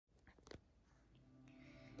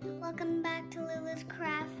Welcome back to Lulu's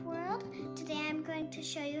Craft World. Today I'm going to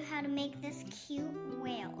show you how to make this cute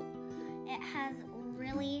whale. It has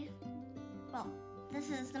this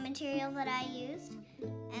is the material that I used,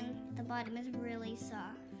 and the bottom is really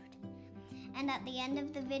soft. And at the end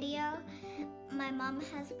of the video, my mom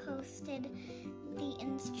has posted the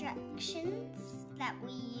instructions that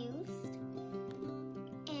we used.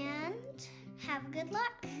 And have good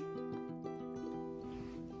luck.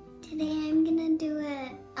 Today I'm gonna do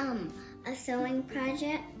a sewing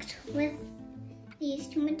project with these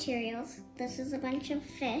two materials. This is a bunch of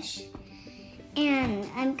fish, and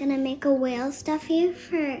I'm gonna make a whale stuffy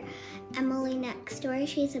for Emily next door.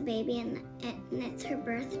 She's a baby and it's her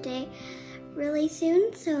birthday really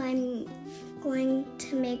soon, so I'm going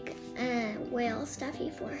to make a whale stuffy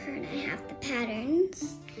for her, and I have the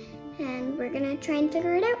patterns, and we're gonna try and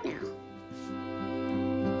figure it out now.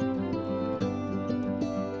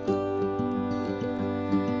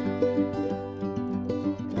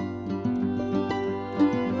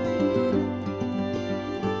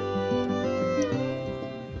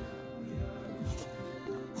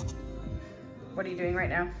 What are you doing right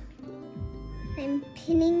now? I'm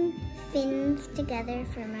pinning fins together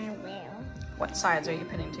for my whale. What sides are you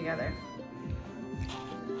pinning together?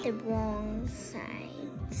 The wrong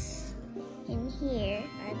sides. And here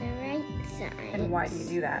are the right sides. And why do you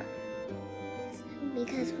do that?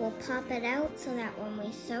 Because we'll pop it out so that when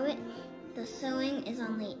we sew it, the sewing is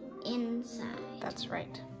on the inside. That's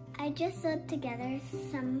right. I just sewed together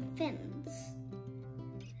some fins.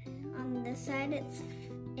 On this side it's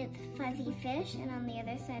fuzzy fish, and on the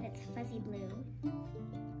other side it's fuzzy blue.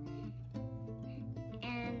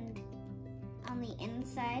 And on the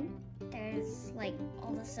inside there's like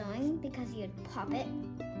all the sewing because you'd pop it,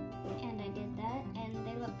 and I did that, and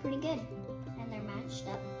they look pretty good, and they're matched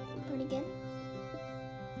up pretty good.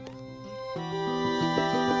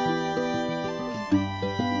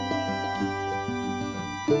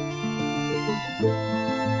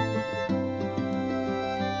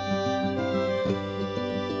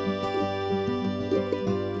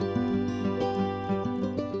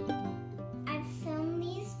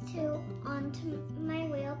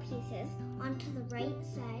 Onto the right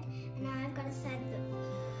side, and now I've got to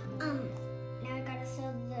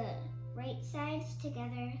sew the right sides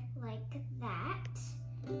together like that,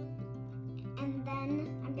 and then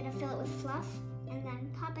I'm gonna fill it with fluff and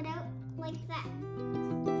then pop it out like that.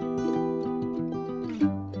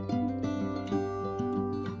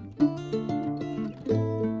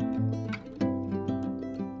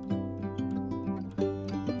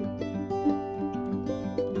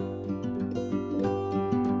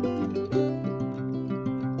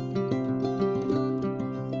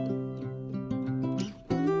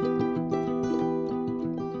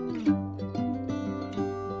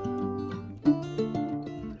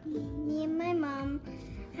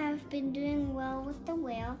 Been doing well with the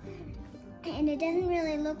whale, and it doesn't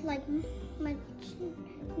really look like much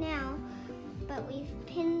now, but we've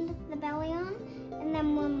pinned the belly on, and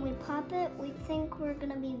then when we pop it, we think we're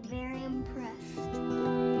gonna be very impressed.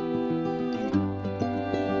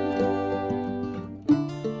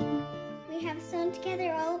 We have sewn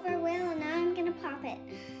together all of our whale, and now I'm gonna pop it.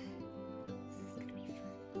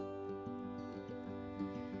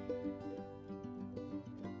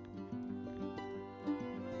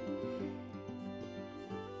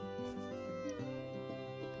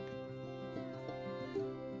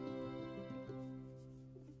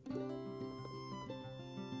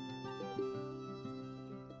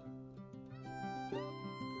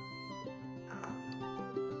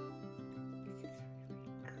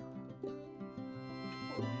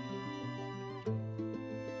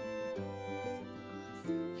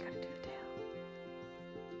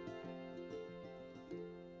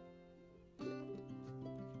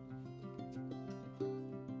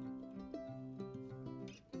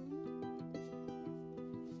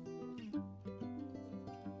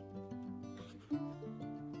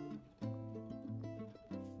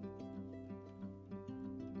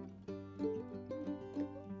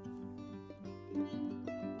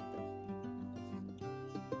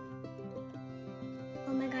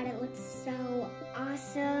 Oh my god, it looks so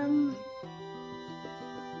awesome.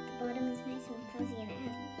 The bottom is nice and fuzzy, and it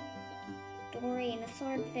has Dory and a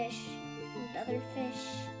swordfish and other fish.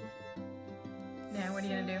 Yeah, what are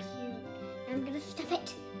you gonna do? Cute. Now I'm gonna stuff it.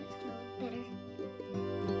 It's gonna look better.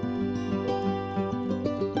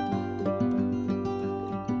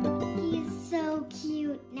 He is so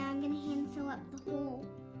cute. Now I'm gonna hand sew up the hole.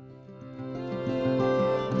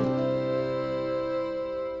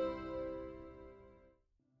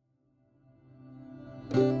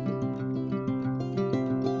 Sewing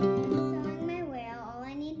my whale, all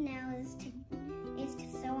I need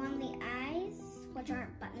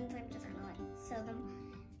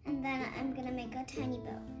tiny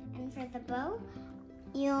bow. And for the bow,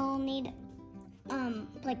 you'll need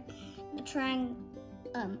like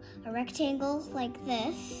a rectangle like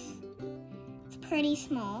this. It's pretty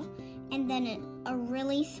small. And then a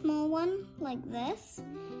really small one like this.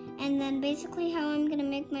 And then basically how I'm gonna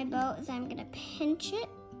make my bow is I'm gonna pinch it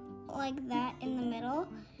like that in the middle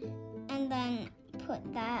and then put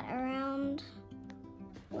that around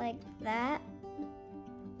like that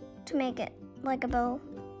to make it like a bow.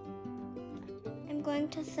 I'm going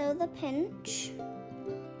to sew the pinch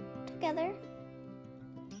together.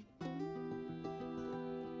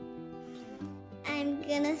 I'm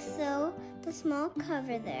gonna sew the small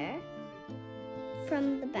cover there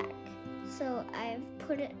from the back. So I've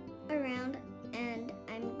put it around and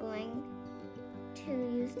I'm going to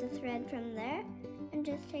use the thread from there and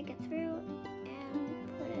just take it through and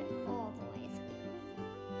put it all the way through.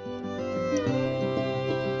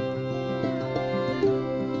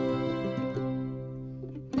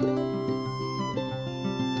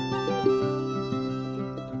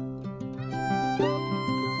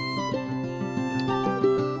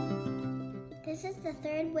 This is the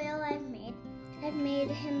third whale I've made. I've made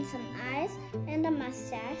him some eyes and a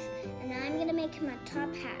mustache, and now I'm gonna make him a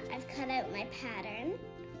top hat. I've cut out my pattern,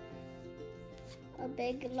 a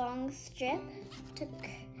big long strip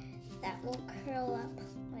that will curl up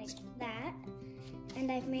like that,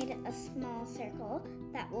 and I've made a small circle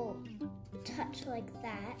that will touch like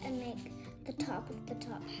that and make the top of the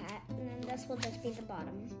top hat, and then this will just be the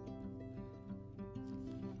bottom.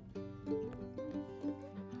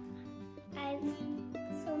 I've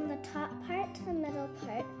sewn the top part to the middle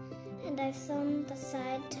part, and I've sewn the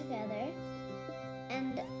side together.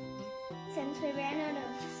 And since we ran out of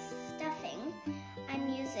stuffing, I'm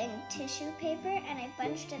using tissue paper and I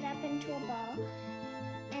bunched it up into a ball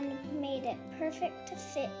and made it perfect to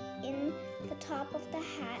fit in the top of the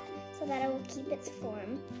hat so that it will keep its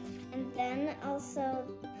form. And then also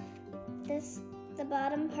the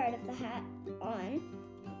bottom part of the hat on,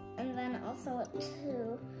 and then also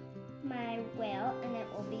to my whale, and it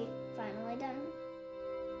will be finally done.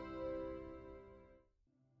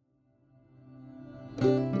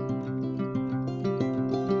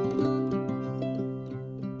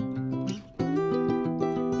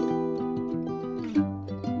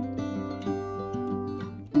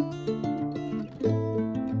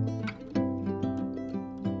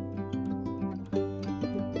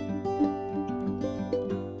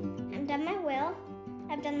 I've done my whale.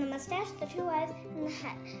 I've done the mustache, the two eyes, and the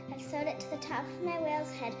hat. I've sewed it to the top of my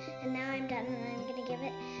whale's head, and now I'm done, and I'm going to give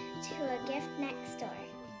it to a gift next door.